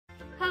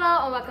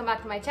Hello and welcome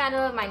back to my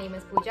channel. My name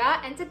is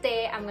Pooja and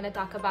today I'm going to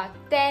talk about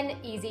 10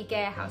 easy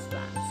care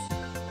houseplants.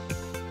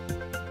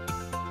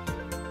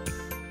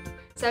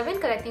 So I've been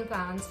collecting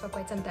plants for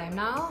quite some time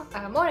now,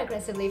 more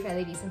aggressively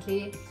fairly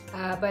recently.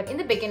 But in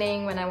the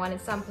beginning when I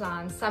wanted some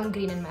plants, some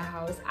green in my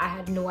house, I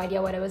had no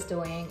idea what I was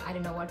doing. I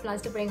didn't know what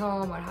plants to bring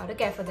home or how to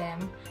care for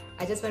them.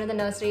 I just went to the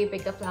nursery,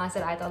 picked up plants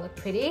that I thought looked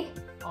pretty.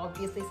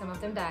 Obviously some of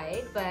them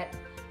died, but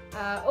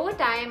over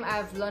time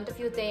I've learned a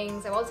few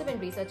things. I've also been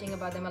researching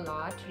about them a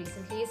lot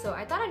recently, so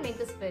I thought I'd make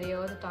this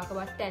video to talk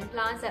about 10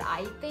 plants that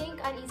I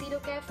think are easy to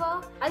care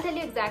for. I'll tell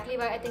you exactly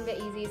why I think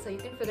they're easy so you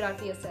can figure out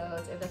for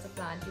yourselves if that's a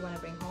plant you want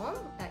to bring home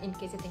in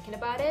case you're thinking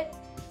about it.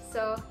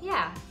 So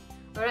yeah.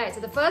 Alright,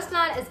 so the first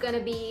plant is going to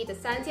be the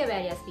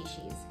Sansevieria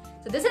species.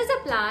 So this is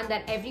a plant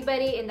that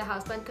everybody in the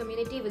houseplant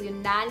community will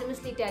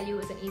unanimously tell you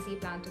is an easy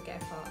plant to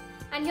care for.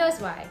 And here's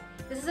why.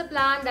 This is a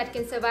plant that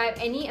can survive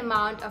any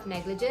amount of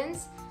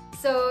negligence.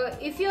 So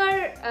if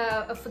you're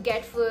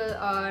forgetful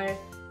or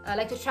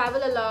like to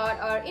travel a lot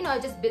or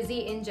just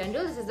busy in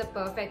general, this is a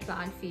perfect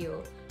plant for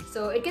you.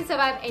 So it can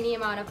survive any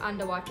amount of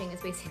underwatering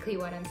is basically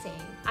what I'm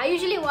saying. I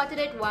usually watered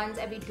it once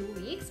every 2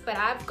 weeks, but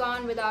I've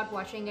gone without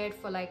watering it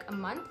for like a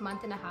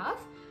month and a half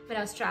when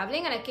I was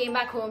traveling, and I came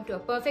back home to a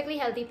perfectly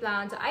healthy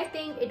plant. So I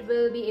think it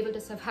will be able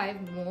to survive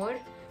more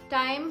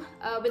time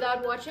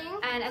without watering.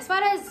 And as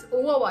far as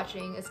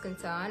overwatering is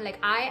concerned, like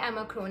I am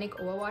a chronic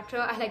overwaterer.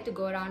 I like to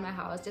go around my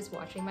house just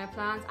watering my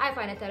plants. I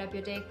find it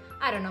therapeutic.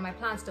 I don't know, my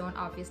plants don't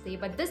obviously,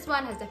 but this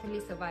one has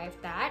definitely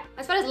survived that.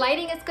 As far as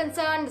lighting is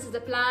concerned, this is a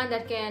plant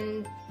that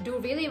can do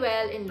really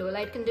well in low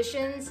light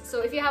conditions.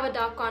 So if you have a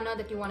dark corner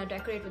that you want to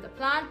decorate with a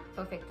plant,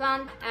 perfect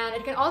plant. And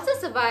it can also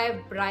survive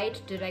bright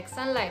direct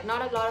sunlight.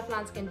 Not a lot of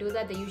plants can do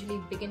that. They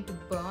usually begin to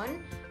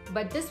burn,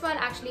 but this one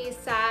actually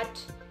sat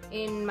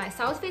in my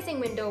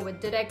south-facing window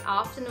with direct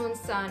afternoon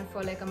sun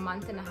for like a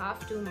month and a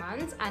half, 2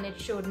 months, and it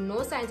showed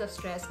no signs of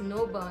stress,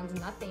 no burns,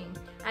 nothing.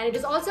 And it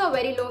is also a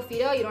very low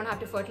feeder. You don't have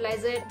to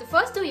fertilize it. The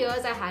first 2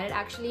 years I had it,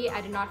 actually I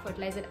did not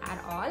fertilize it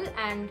at all,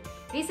 and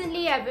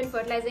recently I've been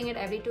fertilizing it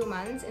every 2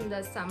 months in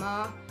the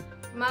summer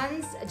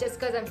months just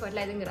because I'm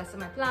fertilizing the rest of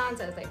my plants.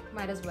 I was like,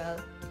 might as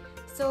well.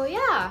 So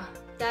yeah,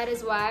 that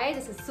is why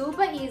this is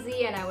super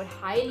easy and I would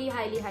highly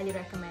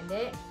recommend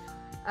it.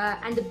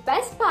 And the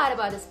best part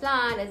about this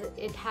plant is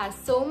it has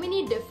so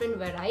many different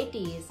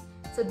varieties.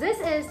 So this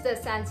is the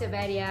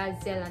Sansevieria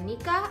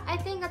zeylanica, I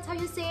think that's how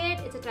you say it.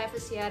 It's a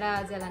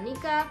Triphyseara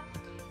zeylanica.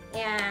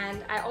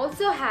 And I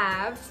also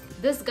have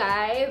this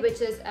guy,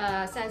 which is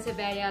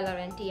Sansevieria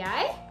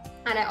laurentii.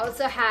 And I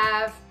also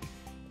have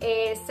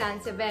a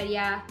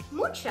Sansevieria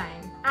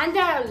moonshine. And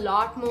there are a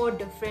lot more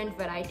different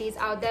varieties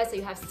out there, so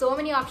you have so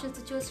many options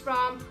to choose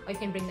from, or you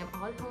can bring them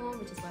all home,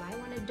 which is what I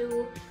want to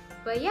do.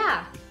 But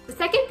yeah, the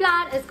second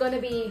plant is going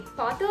to be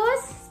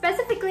pothos,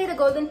 specifically the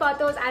golden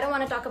pothos. I don't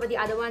want to talk about the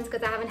other ones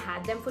because I haven't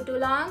had them for too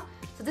long.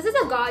 So this is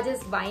a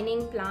gorgeous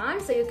vining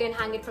plant, so you can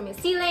hang it from your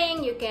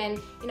ceiling, you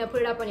can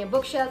put it up on your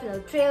bookshelf and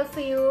it'll trail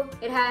for you.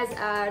 It has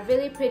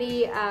really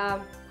pretty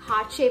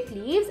heart-shaped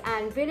leaves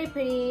and really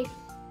pretty,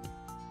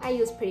 I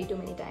use pretty too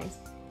many times,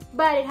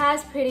 but it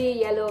has pretty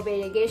yellow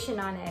variegation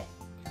on it.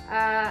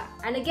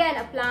 And again,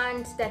 a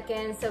plant that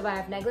can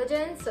survive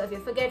negligence. So if you're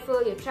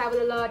forgetful, you travel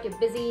a lot, you're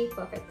busy,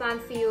 perfect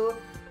plant for you.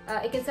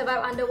 It can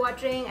survive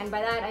underwatering, and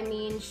by that I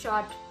mean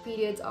short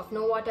periods of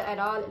no water at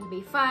all, it'll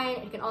be fine.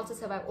 It can also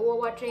survive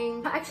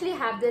overwatering. I actually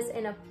have this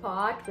in a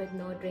pot with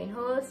no drain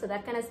holes, so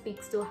that kind of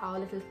speaks to how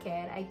little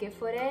care I give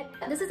for it.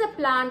 This is a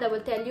plant that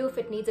will tell you if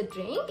it needs a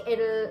drink.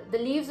 The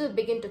leaves will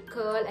begin to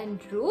curl and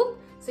droop,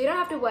 so you don't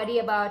have to worry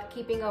about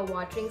keeping a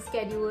watering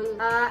schedule.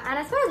 And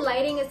as far as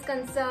lighting is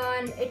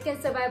concerned, it can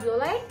survive low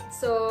light,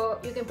 so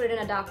you can put it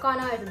in a dark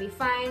corner, it'll be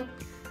fine.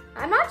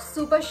 I'm not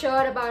super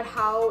sure about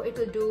how it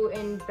will do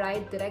in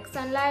bright direct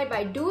sunlight, but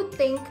I do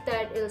think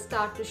that it'll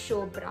start to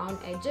show brown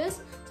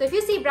edges. So if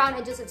you see brown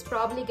edges, it's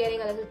probably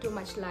getting a little too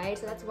much light,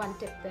 so that's one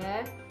tip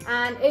there.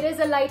 And it is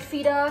a light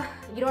feeder.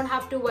 You don't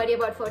have to worry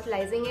about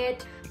fertilizing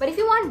it. But if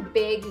you want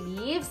big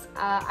leaves,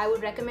 I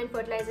would recommend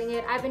fertilizing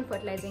it. I've been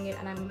fertilizing it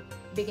and I'm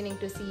beginning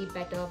to see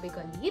better,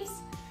 bigger leaves.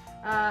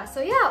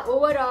 So yeah,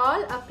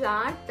 overall a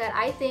plant that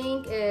I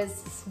think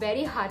is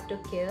very hard to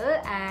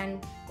kill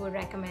and would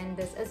recommend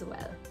this as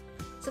well.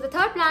 So the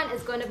third plant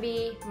is going to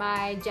be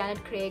my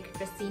Janet Craig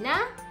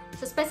Dracaena.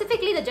 So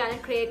specifically the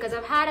Janet Craig because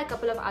I've had a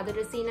couple of other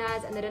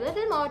Dracaenas and they're a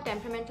little more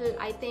temperamental,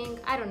 I think.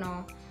 I don't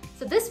know.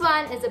 So this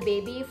one is a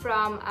baby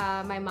from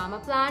my mama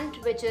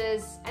plant, which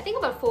is I think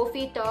about 4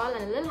 feet tall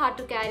and a little hard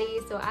to carry,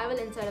 so I will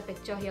insert a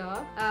picture here.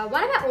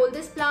 One of my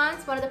oldest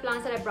plants, one of the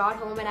plants that I brought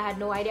home and I had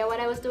no idea what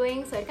I was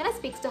doing, so it kind of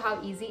speaks to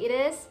how easy it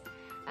is.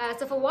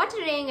 So for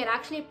watering, it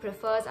actually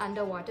prefers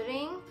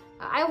underwatering.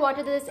 I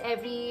water this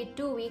every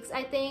 2 weeks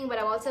I think, but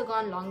I've also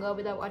gone longer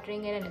without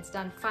watering it and it's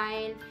done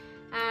fine.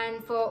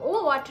 And for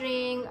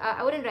overwatering,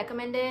 I wouldn't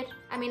recommend it.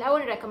 I mean, I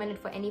wouldn't recommend it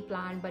for any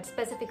plant, but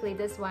specifically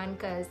this one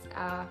because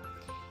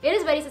It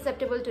is very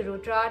susceptible to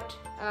root rot,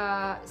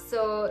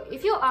 so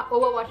if you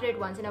overwater it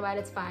once in a while,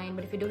 it's fine,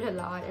 but if you do it a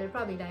lot, it'll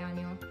probably die on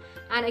you.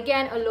 And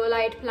again, a low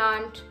light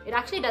plant, it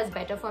actually does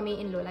better for me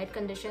in low light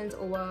conditions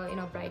over, you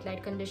know, bright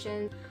light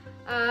conditions.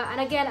 And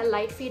again, a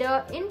light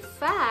feeder. In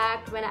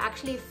fact, when I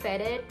actually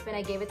fed it, when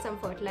I gave it some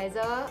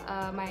fertilizer,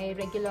 my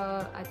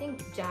regular, I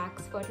think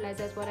Jack's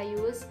fertilizer is what I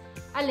use.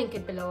 I'll link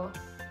it below.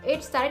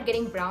 It started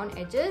getting brown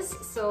edges,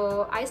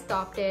 so I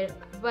stopped it.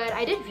 But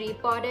I did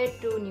repot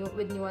it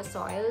with newer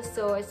soil,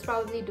 so it's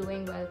probably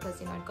doing well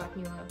because, you know, it got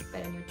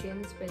better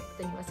nutrients with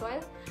the newer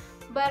soil.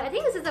 But I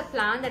think this is a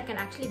plant that can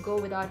actually go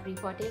without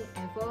repotting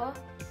ever.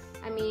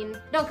 I mean,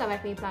 don't come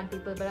at me, plant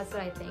people, but that's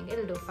what I think.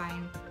 It'll do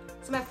fine.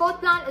 So my fourth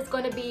plant is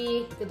going to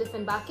be the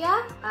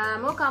Dieffenbachia,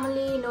 more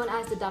commonly known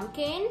as the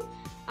dumpkin.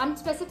 I'm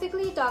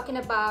specifically talking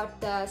about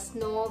the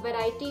snow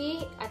variety.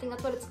 I think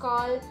that's what it's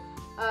called.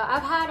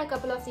 I've had a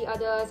couple of the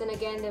others, and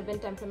again, they've been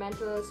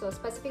temperamental. So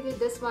specifically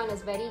this one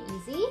is very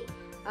easy.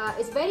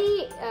 It's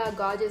very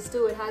gorgeous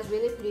too. It has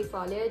really pretty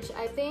foliage,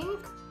 I think.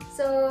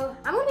 So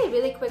I'm going to be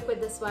really quick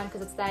with this one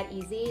because it's that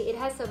easy. It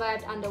has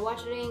survived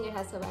underwatering, it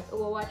has survived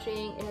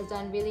overwatering. It has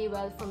done really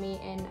well for me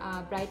in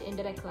bright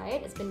indirect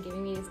light. It's been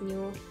giving me these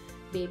new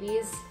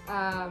babies.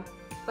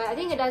 But I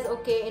think it does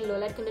okay in low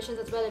light conditions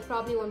as well. It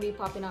probably won't be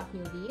popping out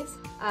new leaves.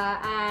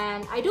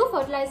 And I do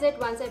fertilize it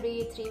once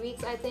every 3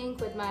 weeks, I think,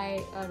 with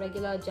my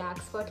regular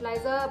Jack's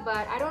fertilizer.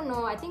 But I don't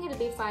know, I think it'll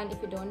be fine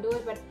if you don't do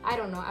it, but I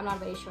don't know, I'm not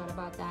very sure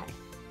about that.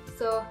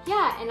 So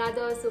yeah,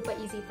 another super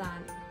easy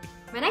plant.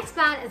 My next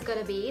plant is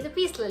gonna be the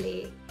peace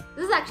lily.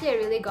 This is actually a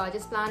really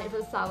gorgeous plant. It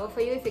will flower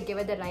for you if you give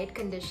it the right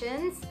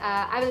conditions.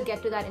 I will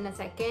get to that in a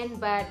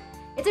second, but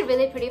it's a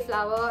really pretty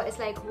flower. It's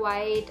like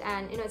white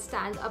and, you know, it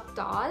stands up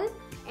tall.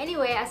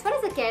 Anyway, as far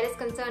as the care is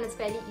concerned, it's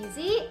fairly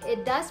easy.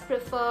 It does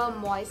prefer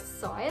moist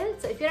soil.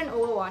 So if you're an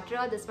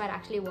overwaterer, this might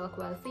actually work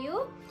well for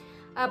you.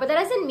 But that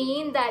doesn't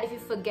mean that if you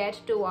forget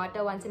to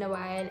water once in a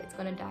while, it's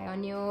gonna die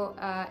on you.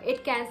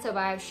 It can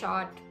survive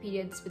short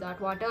periods without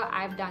water.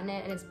 I've done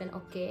it and it's been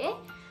okay.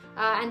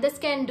 And this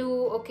can do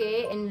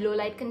okay in low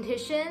light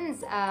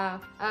conditions.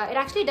 It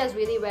actually does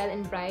really well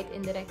in bright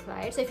indirect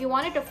light. So if you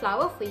want it to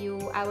flower for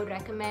you, I would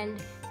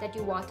recommend that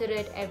you water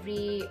it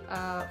every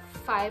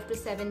 5 to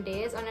 7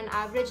 days on an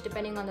average,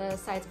 depending on the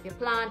size of your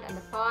plant and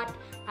the pot,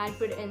 and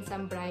put it in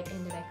some bright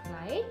indirect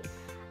light.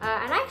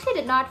 And I actually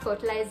did not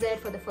fertilize it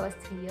for the first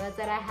 3 years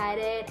that I had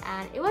it,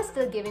 and it was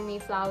still giving me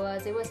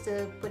flowers, it was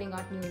still putting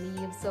out new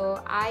leaves.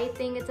 So I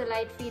think it's a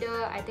light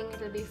feeder. I think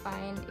it'll be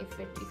fine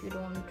if you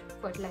don't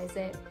fertilize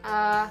it.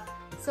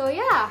 So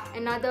yeah,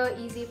 another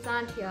easy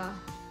plant here.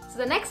 So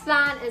the next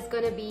plant is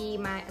gonna be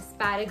my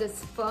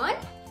asparagus fern.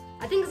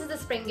 I think this is the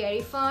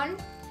Springary fern.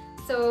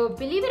 So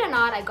believe it or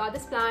not, I got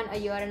this plant a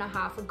 1.5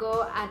 years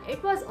ago and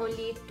it was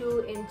only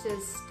 2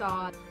 inches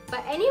tall.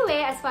 But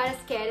anyway, as far as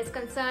care is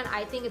concerned,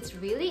 I think it's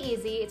really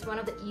easy. It's one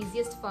of the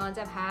easiest ferns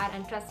I've had,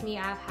 and trust me,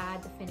 I've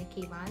had the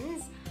finicky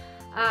ones.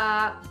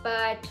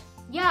 But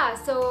yeah,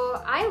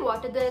 so I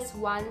water this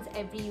once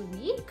every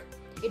week.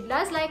 It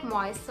does like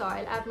moist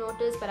soil, I've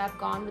noticed, but I've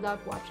gone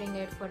without watering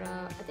it for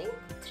I think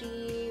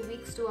 3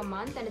 weeks to a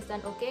month, and it's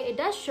done okay. It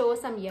does show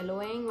some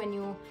yellowing when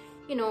you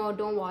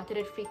don't water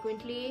it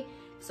frequently.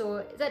 So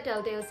it's a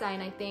telltale sign,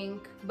 I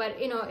think, but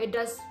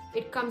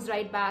it comes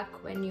right back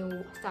when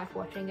you start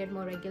watering it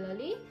more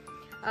regularly.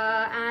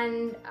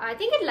 And I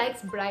think it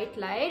likes bright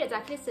light. It's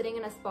actually sitting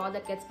in a spot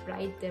that gets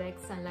bright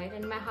direct sunlight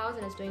in my house,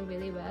 and it's doing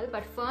really well.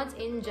 But ferns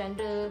in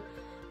general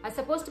are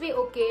supposed to be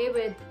okay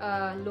with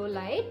low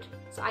light,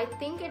 so I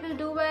think it will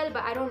do well,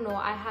 but I don't know.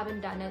 I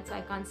haven't done it, so I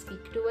can't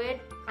speak to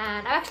it.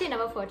 And I've actually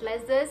never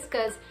fertilized this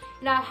because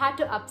I've had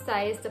to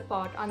upsize the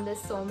pot on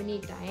this so many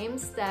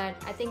times that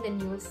I think the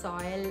new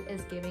soil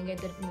is giving it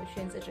the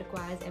nutrients it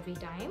requires every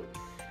time.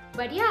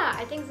 But yeah,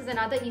 I think this is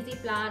another easy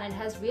plant and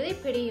has really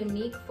pretty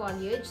unique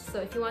foliage. So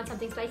if you want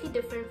something slightly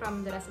different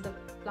from the rest of the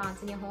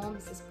plants in your home,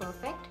 this is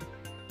perfect.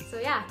 So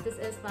yeah, this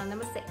is plant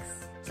number 6.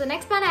 So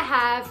next plant I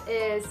have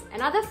is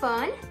another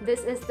fern.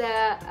 This is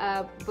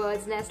the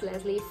bird's nest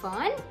Leslie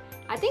fern.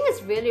 I think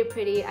it's really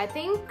pretty. I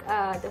think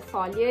the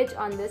foliage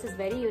on this is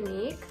very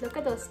unique. Look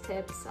at those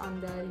tips on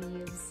the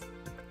leaves.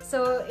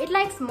 So it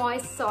likes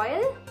moist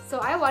soil. So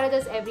I water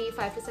this every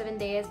 5 to 7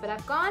 days, but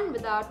I've gone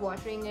without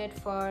watering it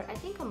for I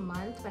think a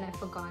month when I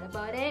forgot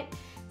about it.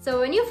 So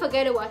when you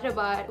forget to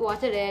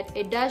water it,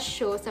 it does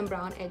show some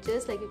brown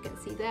edges, like you can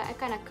see there. I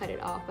kind of cut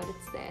it off, but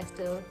it's there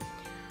still.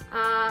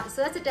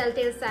 So that's a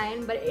telltale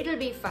sign, but it'll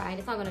be fine.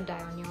 It's not gonna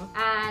die on you.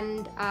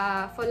 And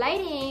for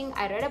lighting,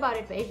 I read about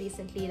it very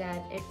recently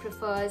that it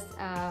prefers,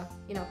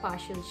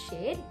 partial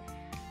shade.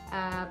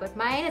 But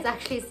mine is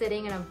actually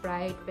sitting in a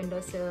bright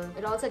windowsill.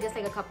 It also gets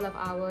like a couple of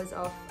hours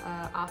of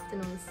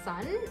afternoon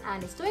sun,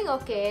 and it's doing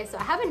okay. So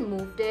I haven't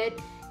moved it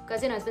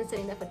because it's been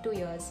sitting there for 2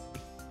 years.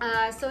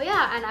 So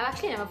yeah, and I've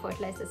actually never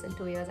fertilized this in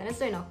 2 years, and it's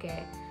doing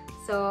okay.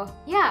 So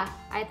yeah,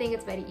 I think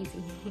it's very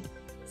easy.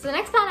 So the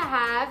next plant I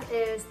have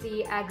is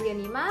the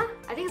Aglaonema.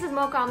 I think this is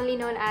more commonly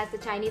known as the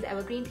Chinese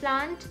evergreen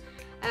plant.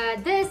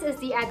 This is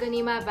the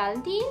Aglaonema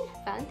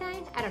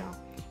valentine? I don't know.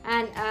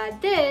 And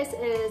this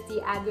is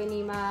the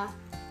Agonema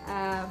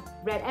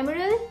Red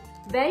Emerald.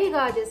 Very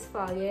gorgeous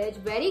foliage,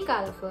 very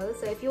colorful.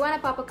 So if you want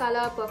to pop a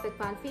color, perfect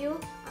plant for you.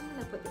 I'm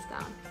gonna put this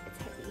down. It's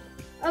heavy.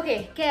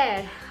 Okay,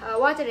 care.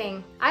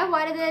 Watering. I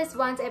water this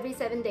once every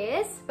 7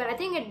 days, but I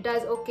think it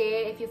does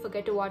okay if you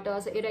forget to water.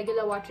 So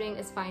irregular watering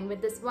is fine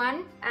with this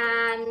one.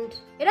 And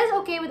it is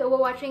okay with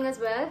overwatering as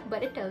well,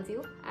 but it tells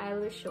you. I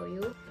will show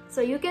you.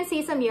 So you can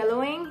see some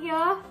yellowing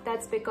here.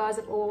 That's because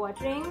of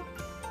overwatering.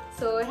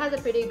 So it has a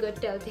pretty good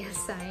telltale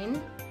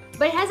sign.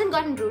 But it hasn't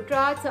gotten root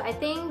rot, so I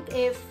think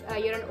if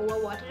you're an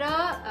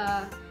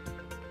overwaterer,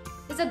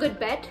 it's a good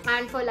bet.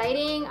 And for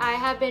lighting, I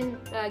have been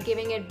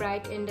giving it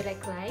bright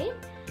indirect light.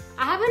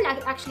 I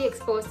haven't actually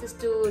exposed this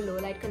to low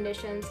light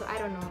conditions, so I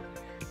don't know.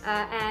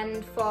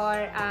 And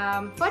for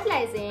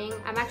fertilizing,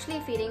 I'm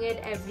actually feeding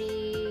it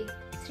every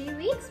 3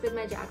 weeks with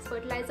my Jack's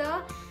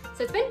fertilizer.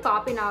 So it's been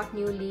popping out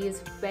new leaves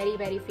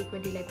very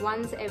frequently, like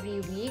once every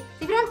week.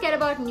 So if you don't care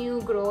about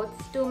new growth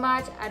too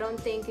much, I don't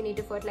think you need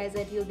to fertilize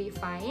it, you'll be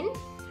fine.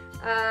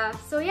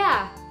 So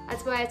yeah,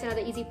 that's why it's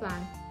another easy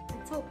plant.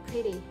 It's so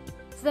pretty.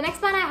 So the next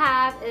plant I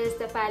have is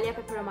the Paella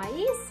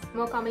peperomaiis,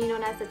 more commonly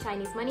known as the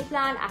Chinese money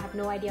plant. I have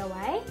no idea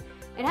why.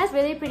 It has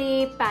really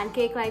pretty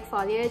pancake-like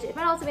foliage. It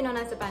might also be known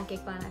as the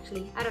pancake plant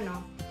actually. I don't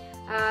know.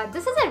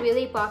 This is a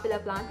really popular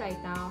plant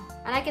right now,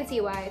 and I can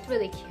see why. It's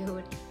really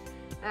cute.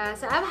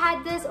 So I've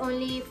had this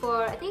only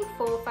for I think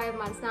 4 or 5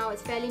 months now.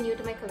 It's fairly new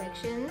to my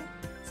collection,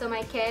 so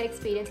my care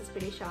experience is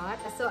pretty short.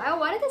 So I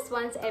water this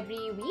once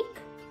every week.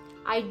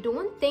 I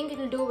don't think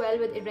it'll do well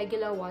with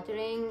irregular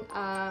watering,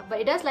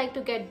 but it does like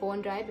to get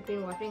bone dry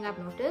between watering, I've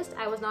noticed.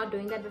 I was not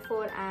doing that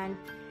before and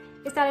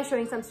it started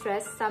showing some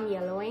stress, some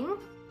yellowing.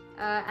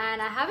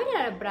 And I have it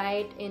in a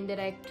bright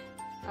indirect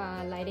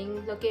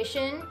lighting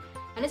location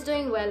and it's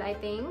doing well, I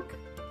think.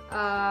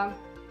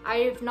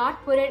 I've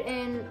not put it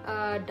in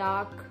a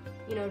dark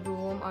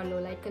room or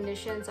low light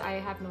conditions, so I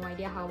have no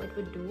idea how it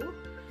would do.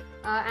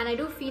 And I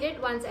do feed it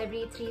once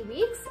every 3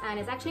 weeks and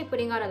it's actually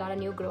putting out a lot of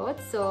new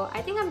growth, so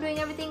I think I'm doing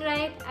everything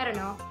right. I don't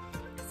know.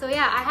 So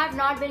yeah, I have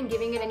not been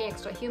giving it any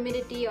extra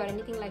humidity or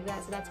anything like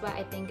that, so that's why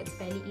I think it's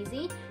fairly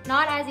easy.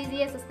 Not as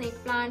easy as the snake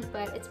plant,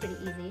 but it's pretty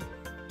easy.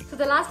 So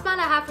the last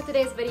plant I have for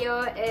today's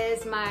video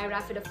is my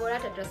Rhaphidophora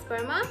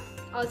tetrasperma,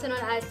 also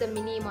known as the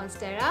mini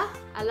monstera.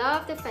 I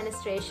love the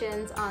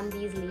fenestrations on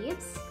these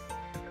leaves.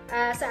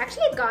 So I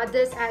actually got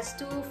this as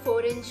 2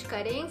 4-inch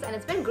cuttings and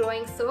it's been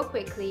growing so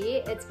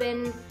quickly. It's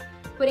been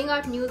putting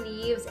out new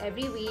leaves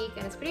every week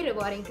and it's pretty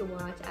rewarding to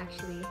watch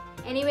actually.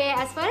 Anyway,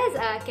 as far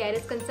as care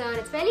is concerned,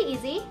 it's fairly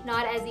easy.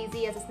 Not as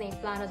easy as a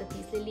snake plant or the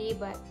peace lily,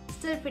 but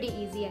still pretty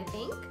easy I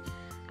think.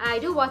 I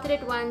do water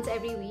it once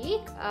every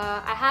week.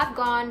 I have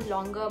gone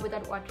longer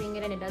without watering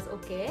it and it does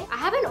okay. I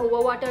haven't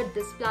overwatered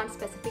this plant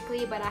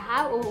specifically, but I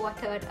have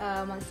overwatered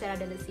Monstera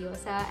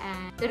deliciosa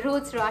and the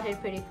roots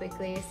rotted pretty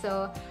quickly.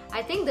 So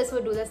I think this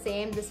would do the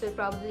same. This will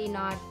probably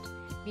not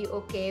be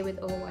okay with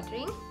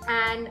overwatering.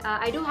 And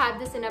I do have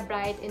this in a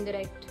bright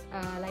indirect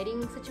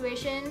lighting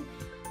situation.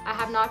 I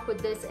have not put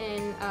this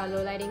in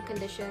low lighting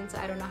conditions, so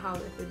I don't know how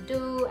it would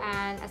do.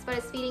 And as far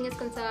as feeding is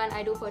concerned,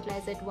 I do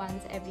fertilize it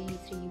once every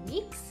 3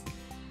 weeks.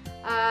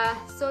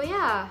 So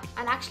yeah,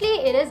 and actually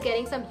it is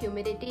getting some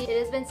humidity. It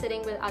has been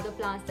sitting with other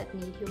plants that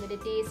need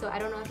humidity, so I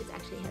don't know if it's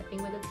actually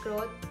helping with its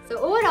growth. So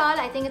overall,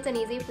 I think it's an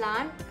easy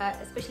plant,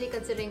 especially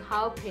considering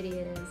how pretty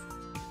it is.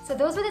 So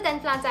those were the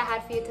 10 plants I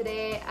had for you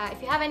today.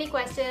 If you have any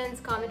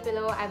questions, comment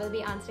below. I will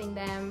be answering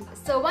them.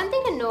 So one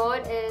thing to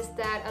note is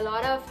that a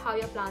lot of how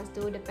your plants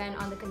do depend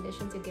on the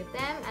conditions you give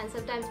them, and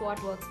sometimes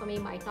what works for me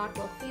might not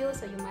work for you,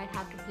 so you might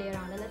have to play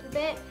around a little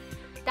bit.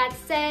 That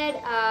said,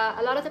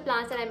 a lot of the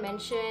plants that I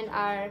mentioned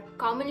are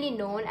commonly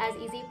known as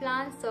easy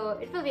plants, so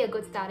it will be a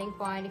good starting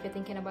point if you're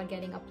thinking about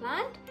getting a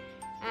plant.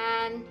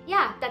 And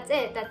yeah, that's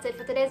it. That's it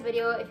for today's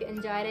video. If you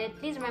enjoyed it,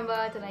 please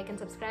remember to like and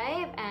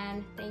subscribe,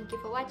 and thank you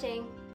for watching.